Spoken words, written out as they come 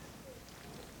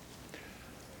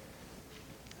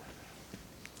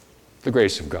the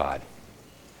grace of God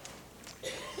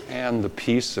and the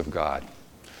peace of God,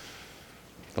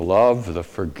 the love, the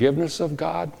forgiveness of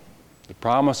God, the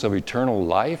promise of eternal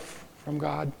life from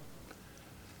God,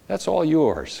 that's all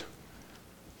yours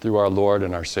through our Lord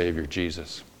and our Savior,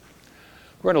 Jesus.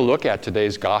 We're going to look at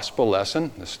today's gospel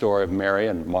lesson, the story of Mary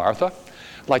and Martha.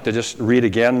 I'd like to just read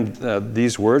again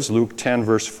these words, Luke 10,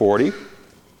 verse 40.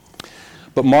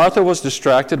 But Martha was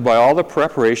distracted by all the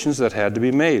preparations that had to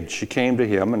be made. She came to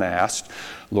him and asked,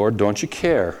 Lord, don't you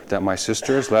care that my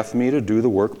sister has left me to do the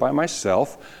work by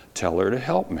myself? Tell her to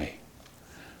help me.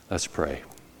 Let's pray.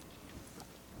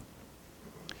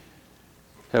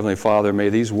 Heavenly Father, may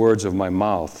these words of my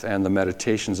mouth and the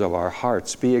meditations of our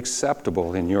hearts be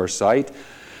acceptable in your sight,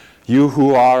 you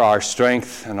who are our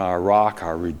strength and our rock,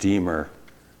 our Redeemer.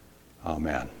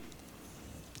 Amen.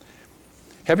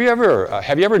 Have you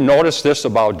ever noticed this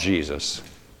about Jesus?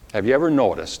 Have you ever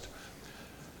noticed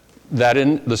that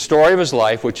in the story of his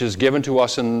life, which is given to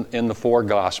us in the four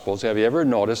Gospels, have you ever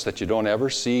noticed that you don't ever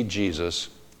see Jesus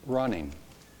running?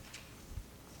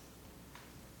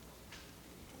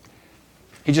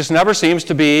 He just never seems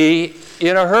to be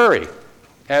in a hurry.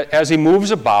 As he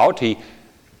moves about, he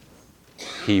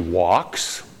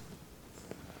walks,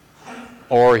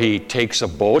 or he takes a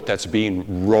boat that's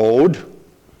being rowed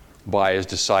by his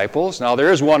disciples. Now,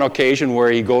 there is one occasion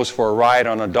where he goes for a ride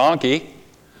on a donkey,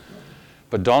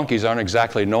 but donkeys aren't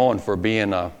exactly known for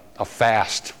being a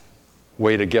fast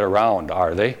way to get around,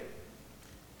 are they?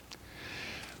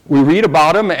 We read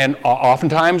about him, and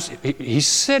oftentimes he's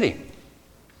sitting.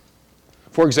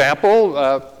 For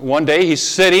example, one day he's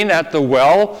sitting at the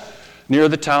well near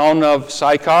the town of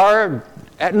Sychar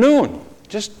at noon,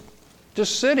 just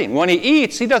sitting. When he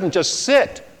eats, he doesn't just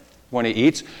sit. When he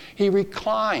eats, he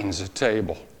reclines at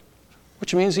table,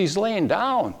 which means he's laying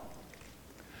down.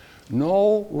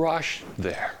 No rush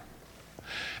there.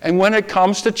 And when it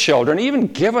comes to children, even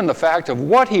given the fact of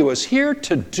what he was here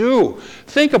to do,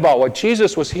 think about what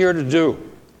Jesus was here to do.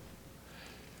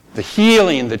 The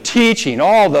healing, the teaching,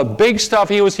 all the big stuff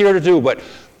he was here to do. But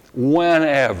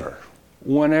whenever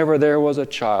there was a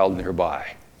child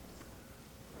nearby,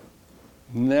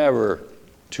 never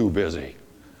too busy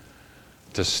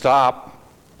to stop,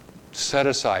 set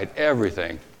aside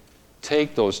everything,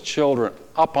 take those children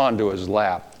up onto his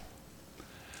lap,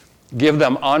 give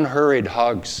them unhurried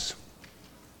hugs,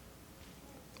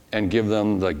 and give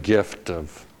them the gift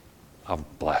of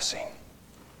blessing.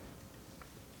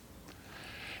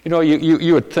 You know,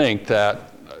 you would think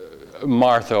that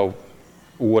Martha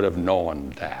would have known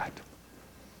that.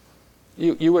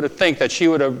 You would have think that she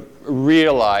would have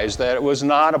realized that it was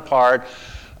not a part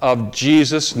of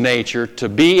Jesus' nature to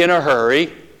be in a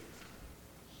hurry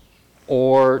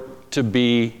or to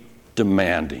be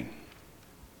demanding.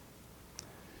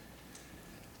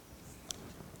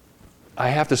 I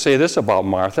have to say this about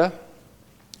Martha.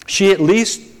 She at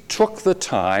least took the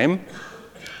time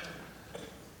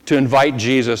to invite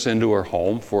Jesus into her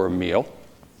home for a meal.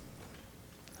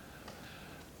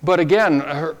 But again,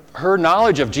 her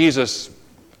knowledge of Jesus,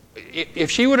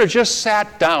 if she would have just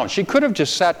sat down, she could have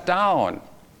just sat down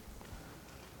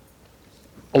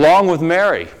along with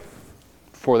Mary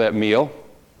for that meal.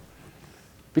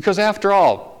 Because after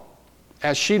all,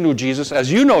 as she knew Jesus,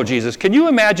 as you know Jesus, can you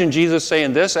imagine Jesus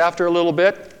saying this after a little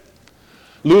bit?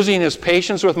 Losing his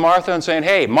patience with Martha and saying,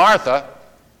 hey, Martha,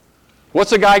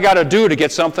 what's a guy got to do to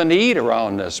get something to eat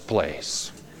around this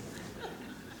place?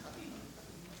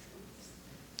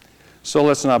 So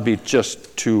let's not be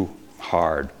just too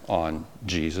hard on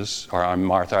Jesus, or on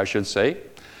Martha, I should say,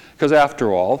 because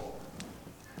after all,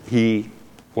 he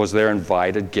was their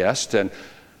invited guest, and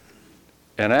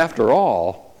after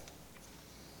all,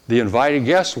 the invited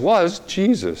guest was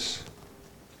Jesus.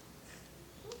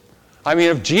 I mean,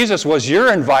 if Jesus was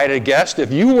your invited guest,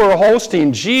 if you were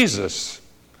hosting Jesus,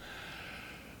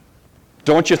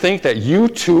 don't you think that you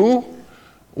too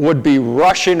would be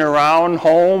rushing around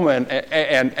home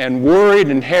and worried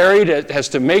and harried as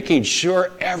to making sure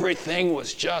everything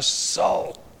was just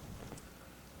so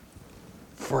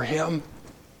for him?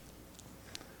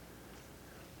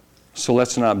 So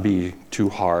let's not be too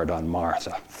hard on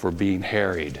Martha for being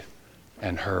harried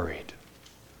and hurried.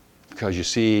 Because you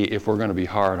see, if we're going to be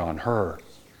hard on her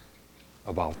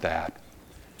about that,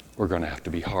 we're going to have to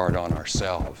be hard on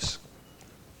ourselves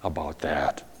about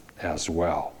that as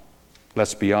well.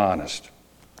 Let's be honest.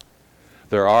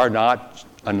 There are not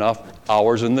enough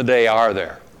hours in the day, are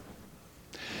there,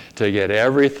 to get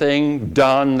everything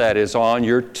done that is on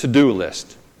your to-do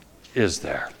list, is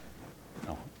there?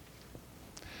 No.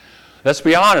 Let's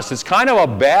be honest. It's kind of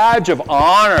a badge of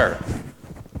honor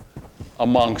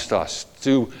amongst us,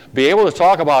 to be able to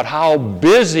talk about how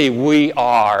busy we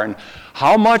are and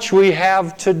how much we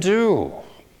have to do.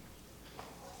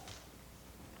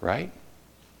 Right?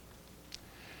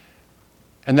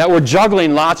 And that we're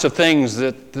juggling lots of things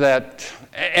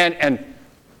and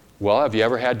well, have you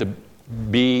ever had to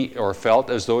be or felt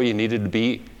as though you needed to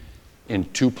be in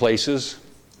two places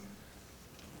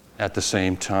at the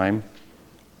same time?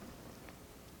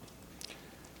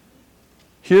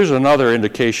 Here's another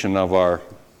indication of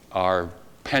our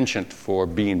penchant for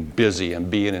being busy and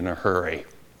being in a hurry.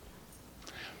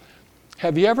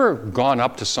 Have you ever gone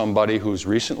up to somebody who's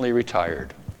recently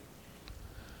retired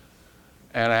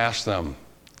and asked them,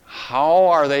 how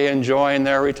are they enjoying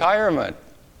their retirement?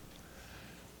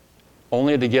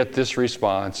 Only to get this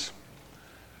response,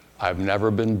 I've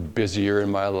never been busier in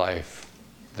my life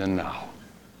than now.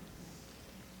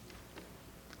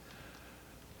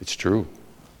 It's true.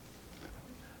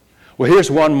 Well,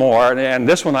 here's one more, and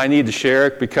this one I need to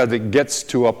share because it gets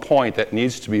to a point that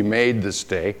needs to be made this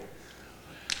day.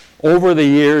 Over the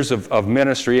years of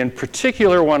ministry, in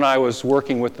particular when I was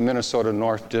working with the Minnesota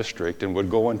North District and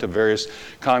would go into various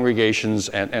congregations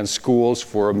and schools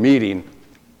for a meeting,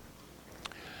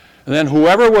 and then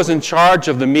whoever was in charge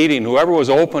of the meeting, whoever was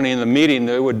opening the meeting,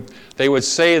 they would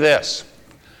say this,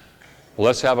 well,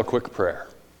 let's have a quick prayer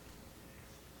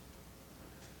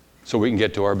so we can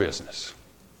get to our business.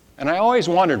 And I always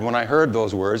wondered when I heard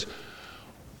those words,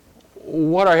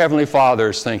 what our Heavenly Father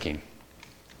is thinking.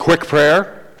 Quick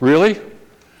prayer? Really?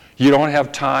 You don't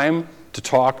have time to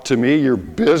talk to me? Your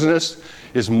business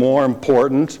is more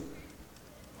important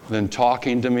than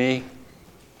talking to me?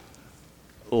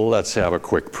 Let's have a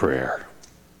quick prayer.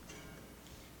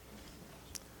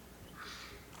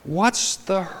 What's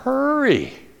the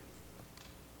hurry?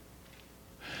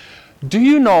 Do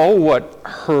you know what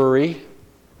hurry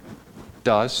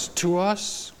does to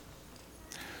us?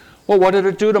 Well, what did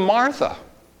it do to Martha?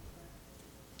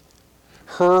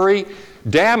 Hurry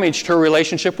damaged her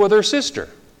relationship with her sister,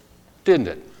 didn't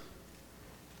it?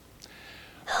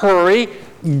 Hurry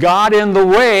got in the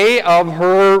way of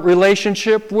her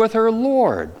relationship with her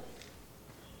Lord,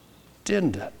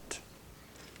 didn't it?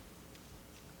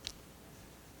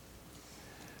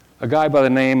 A guy by the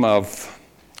name of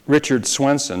Richard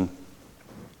Swenson,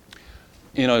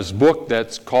 in his book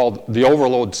that's called The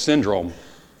Overload Syndrome,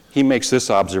 he makes this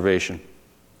observation,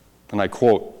 and I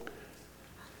quote,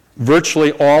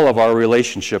 virtually all of our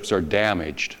relationships are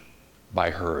damaged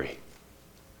by hurry.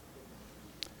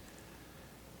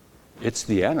 It's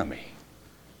the enemy,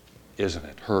 isn't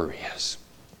it? Hurry is.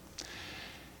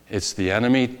 It's the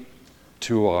enemy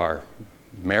to our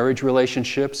marriage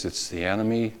relationships. It's the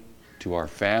enemy to our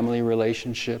family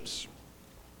relationships.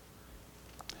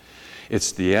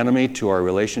 It's the enemy to our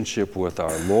relationship with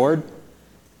our Lord.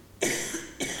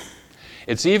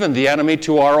 It's even the enemy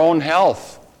to our own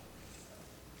health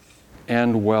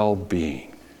and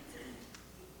well-being.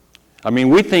 I mean,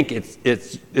 we think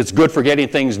it's good for getting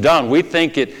things done. We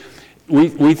think we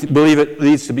believe it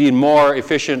needs to be more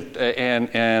efficient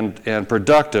and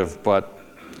productive, but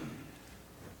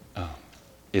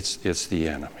it's the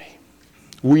enemy.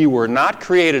 We were not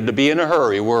created to be in a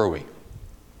hurry, were we?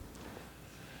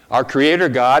 Our Creator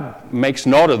God makes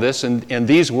note of this in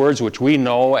these words, which we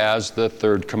know as the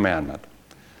third commandment.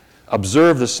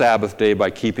 Observe the Sabbath day by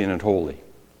keeping it holy.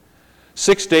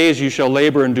 6 days you shall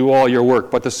labor and do all your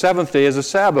work, but the seventh day is a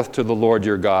Sabbath to the Lord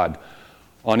your God.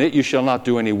 On it you shall not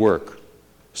do any work,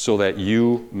 so that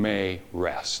you may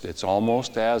rest. It's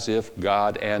almost as if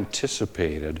God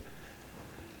anticipated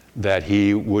that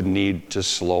He would need to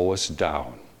slow us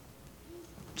down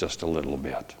just a little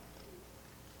bit.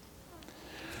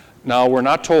 Now, we're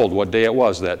not told what day it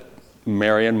was that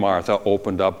Mary and Martha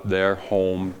opened up their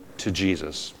home to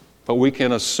Jesus. But we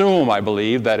can assume, I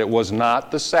believe, that it was not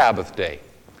the Sabbath day.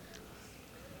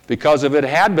 Because if it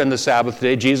had been the Sabbath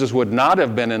day, Jesus would not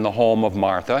have been in the home of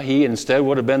Martha. He instead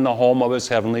would have been the home of His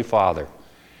Heavenly Father.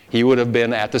 He would have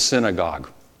been at the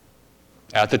synagogue,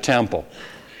 at the temple,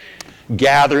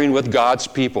 gathering with God's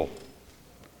people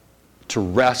to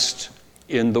rest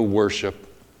in the worship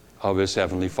of His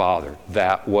Heavenly Father.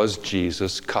 That was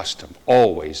Jesus' custom.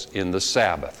 Always in the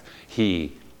Sabbath,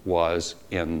 He was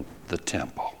in the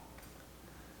temple.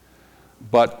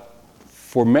 But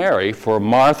for Mary, for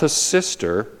Martha's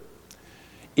sister,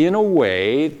 in a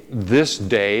way, this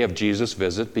day of Jesus'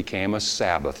 visit became a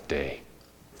Sabbath day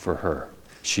for her.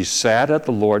 She sat at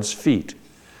the Lord's feet,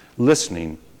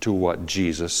 listening to what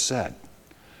Jesus said.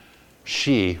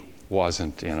 She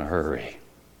wasn't in a hurry.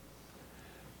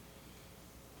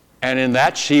 And in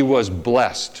that she was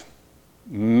blessed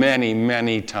many,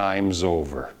 many times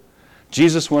over.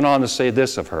 Jesus went on to say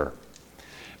this of her.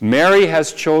 Mary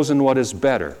has chosen what is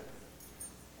better,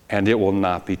 and it will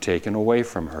not be taken away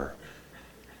from her.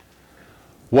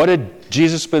 What had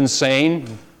Jesus been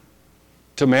saying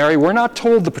to Mary? We're not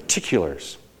told the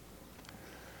particulars.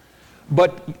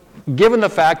 But given the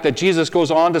fact that Jesus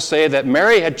goes on to say that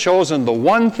Mary had chosen the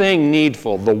one thing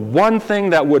needful, the one thing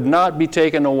that would not be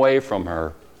taken away from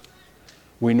her,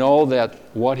 we know that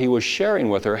what he was sharing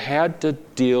with her had to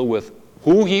deal with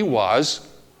who he was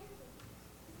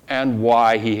and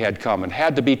why he had come, and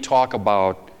had to be talk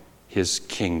about his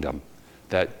kingdom,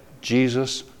 that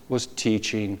Jesus was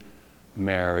teaching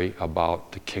Mary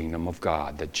about the kingdom of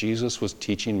God, that Jesus was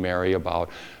teaching Mary about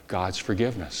God's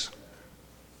forgiveness,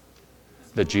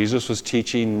 that Jesus was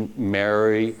teaching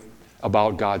Mary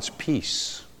about God's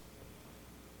peace,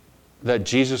 that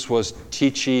Jesus was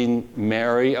teaching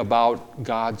Mary about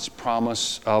God's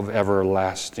promise of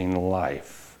everlasting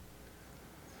life.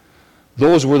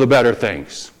 Those were the better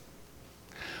things.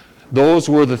 Those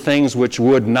were the things which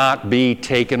would not be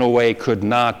taken away, could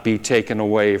not be taken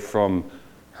away from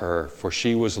her, for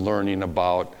she was learning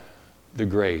about the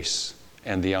grace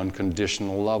and the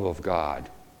unconditional love of God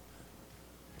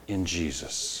in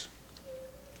Jesus.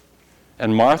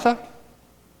 And Martha?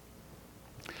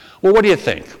 Well, what do you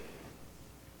think?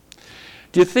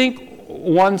 Do you think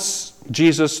once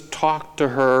Jesus talked to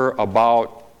her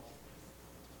about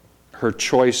her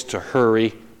choice to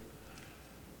hurry,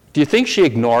 do you think she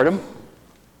ignored him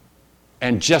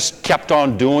and just kept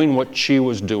on doing what she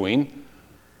was doing?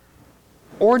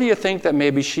 Or do you think that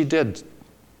maybe she did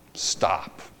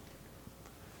stop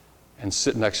and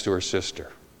sit next to her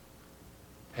sister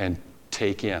and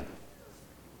take in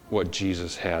what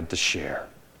Jesus had to share?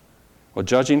 Well,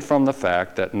 judging from the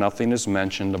fact that nothing is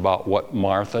mentioned about what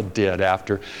Martha did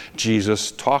after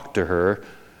Jesus talked to her,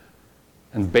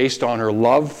 and based on her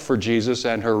love for Jesus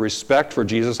and her respect for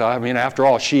Jesus, I mean, after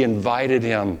all, she invited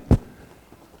him,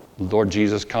 Lord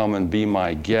Jesus, come and be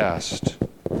my guest.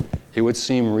 It would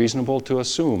seem reasonable to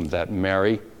assume that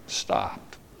Mary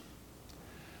stopped,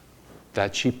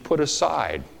 that she put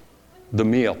aside the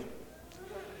meal,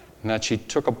 and that she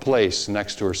took a place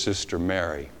next to her sister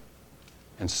Mary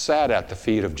and sat at the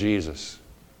feet of Jesus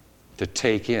to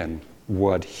take in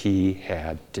what he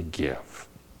had to give.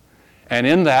 And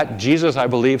in that, Jesus, I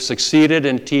believe, succeeded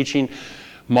in teaching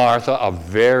Martha a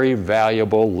very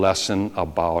valuable lesson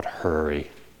about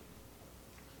hurry.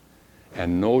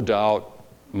 And no doubt,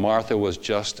 Martha was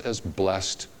just as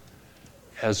blessed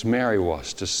as Mary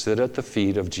was to sit at the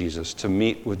feet of Jesus, to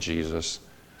meet with Jesus,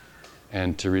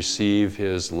 and to receive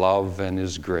his love and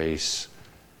his grace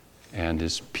and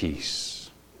his peace.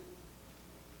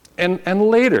 And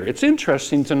later, it's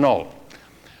interesting to note,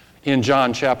 in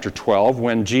John chapter 12,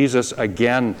 when Jesus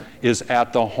again is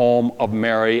at the home of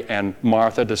Mary and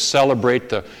Martha to celebrate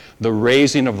the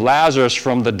raising of Lazarus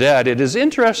from the dead, it is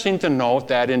interesting to note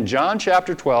that in John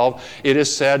chapter 12, it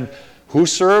is said, who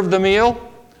served the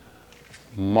meal?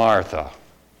 Martha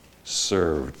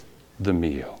served the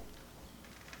meal.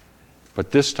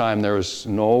 But this time there is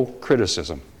no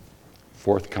criticism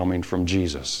forthcoming from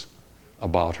Jesus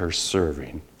about her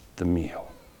serving the meal.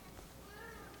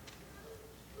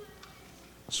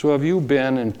 So have you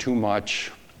been in too much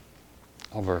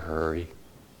of a hurry?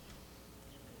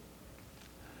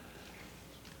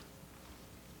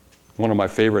 One of my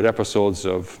favorite episodes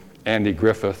of Andy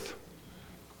Griffith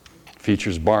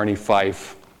features Barney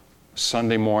Fife,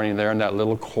 Sunday morning there in that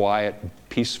little quiet,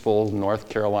 peaceful North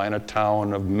Carolina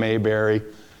town of Mayberry.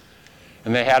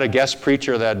 And they had a guest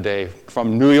preacher that day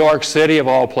from New York City, of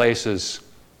all places.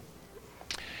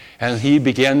 And he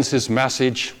begins his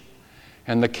message,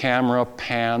 and the camera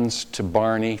pans to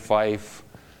Barney Fife,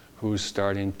 who's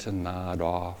starting to nod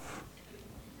off.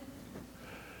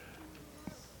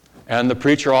 And the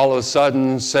preacher all of a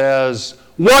sudden says,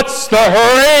 "What's the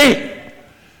hurry?"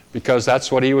 Because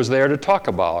that's what he was there to talk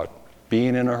about,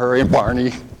 being in a hurry.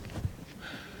 Barney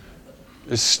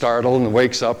is startled and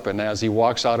wakes up, and as he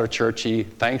walks out of church, he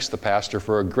thanks the pastor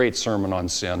for a great sermon on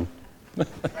sin.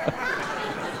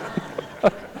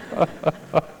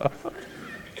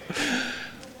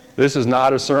 This is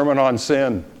not a sermon on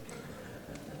sin.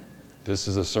 This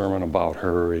is a sermon about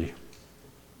hurry,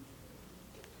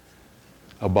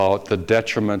 about the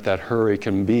detriment that hurry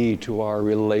can be to our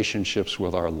relationships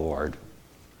with our Lord,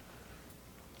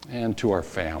 and to our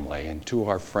family, and to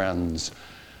our friends,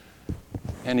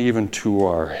 and even to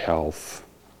our health.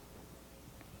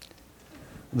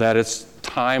 That it's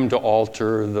time to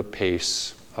alter the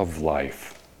pace of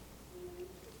life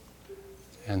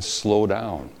and slow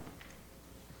down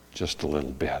just a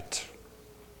little bit.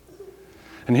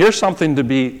 And here's something to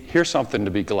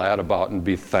be glad about and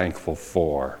be thankful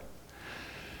for.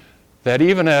 That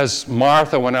even as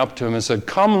Martha went up to him and said,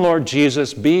 "Come, Lord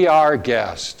Jesus, be our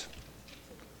guest."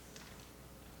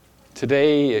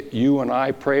 Today, you and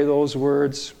I pray those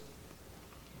words,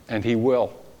 and he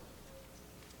will.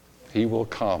 He will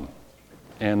come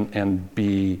and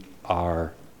be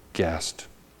our guest.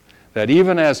 That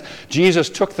even as Jesus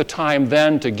took the time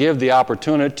then to give the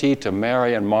opportunity to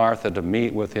Mary and Martha to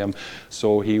meet with him,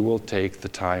 so he will take the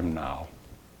time now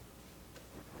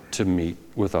to meet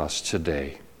with us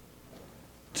today,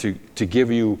 to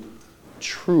give you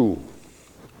true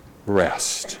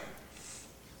rest,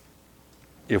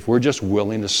 if we're just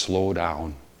willing to slow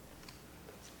down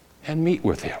and meet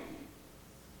with him.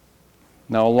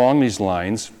 Now, along these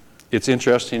lines, it's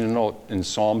interesting to note in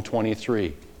Psalm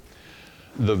 23,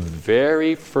 the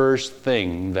very first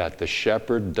thing that the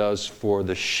shepherd does for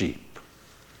the sheep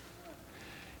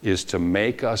is to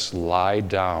make us lie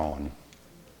down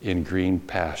in green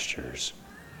pastures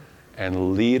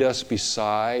and lead us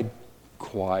beside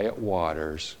quiet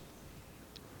waters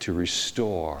to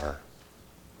restore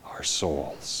our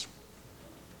souls.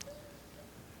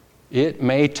 It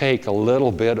may take a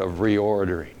little bit of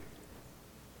reordering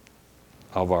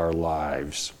of our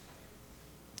lives,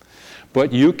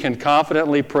 but you can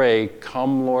confidently pray,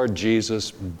 "Come, Lord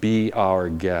Jesus, be our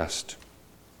guest.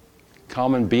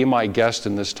 Come and be my guest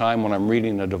in this time when I'm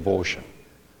reading a devotion.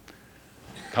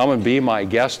 Come and be my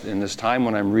guest in this time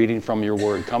when I'm reading from your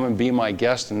word. Come and be my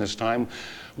guest in this time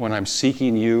when I'm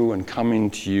seeking you and coming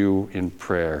to you in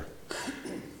prayer.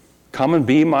 Come and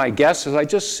be my guest as I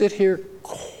just sit here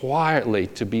quietly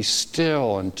to be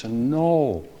still and to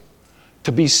know,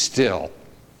 to be still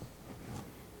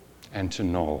and to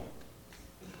know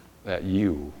that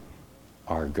you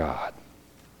are God."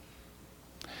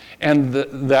 And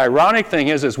the ironic thing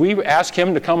is, as we ask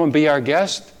him to come and be our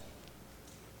guest,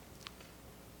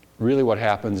 really what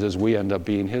happens is we end up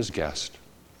being his guest.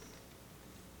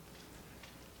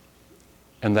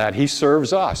 And that he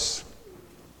serves us,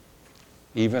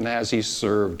 even as he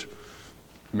served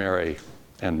Mary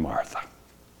and Martha.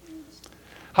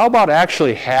 How about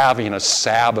actually having a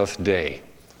Sabbath day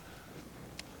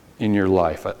in your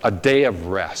life, a day of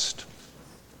rest?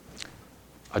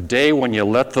 A day when you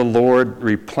let the Lord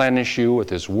replenish you with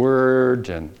his word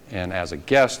and as a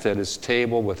guest at his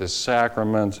table with his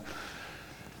sacrament,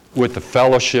 with the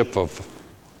fellowship of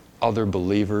other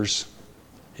believers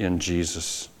in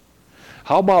Jesus.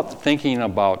 How about thinking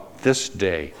about this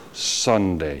day,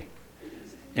 Sunday,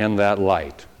 in that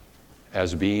light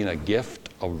as being a gift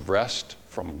of rest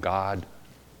from God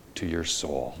to your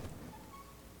soul?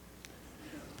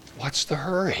 What's the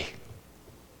hurry?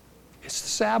 It's the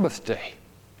Sabbath day.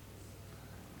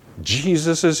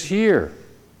 Jesus is here.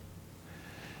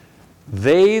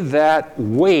 They that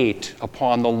wait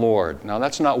upon the Lord. Now,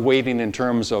 that's not waiting in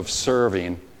terms of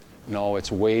serving. No,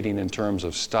 it's waiting in terms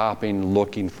of stopping,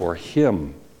 looking for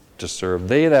him to serve.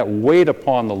 They that wait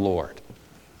upon the Lord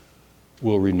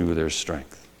will renew their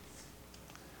strength.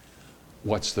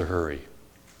 What's the hurry?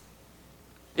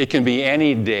 It can be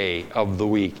any day of the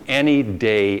week, any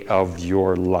day of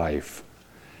your life.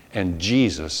 And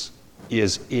Jesus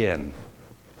is in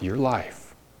your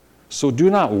life. So do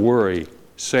not worry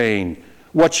saying,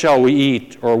 "What shall we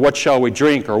eat?" or "What shall we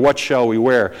drink?" or "What shall we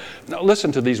wear?" Now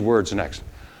listen to these words next.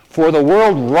 "For the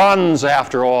world runs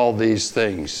after all these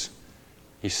things."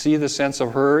 You see the sense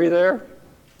of hurry there?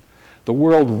 The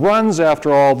world runs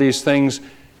after all these things,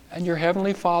 and your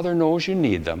heavenly Father knows you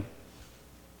need them.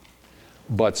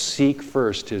 But seek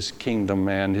first his kingdom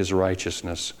and his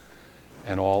righteousness,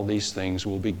 and all these things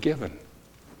will be given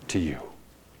to you.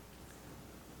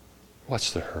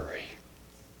 What's the hurry?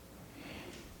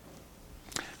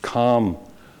 Come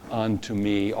unto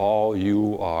me, all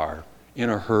you are in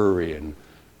a hurry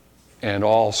and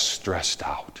all stressed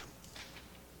out,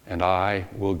 and I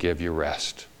will give you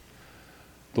rest.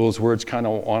 Those words kind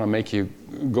of want to make you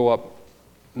go up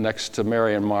next to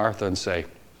Mary and Martha and say,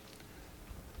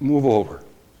 "Move over.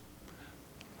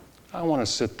 I want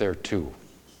to sit there too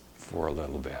for a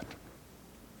little bit."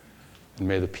 And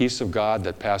may the peace of God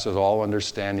that passes all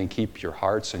understanding keep your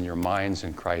hearts and your minds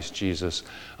in Christ Jesus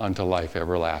unto life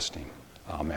everlasting. Amen.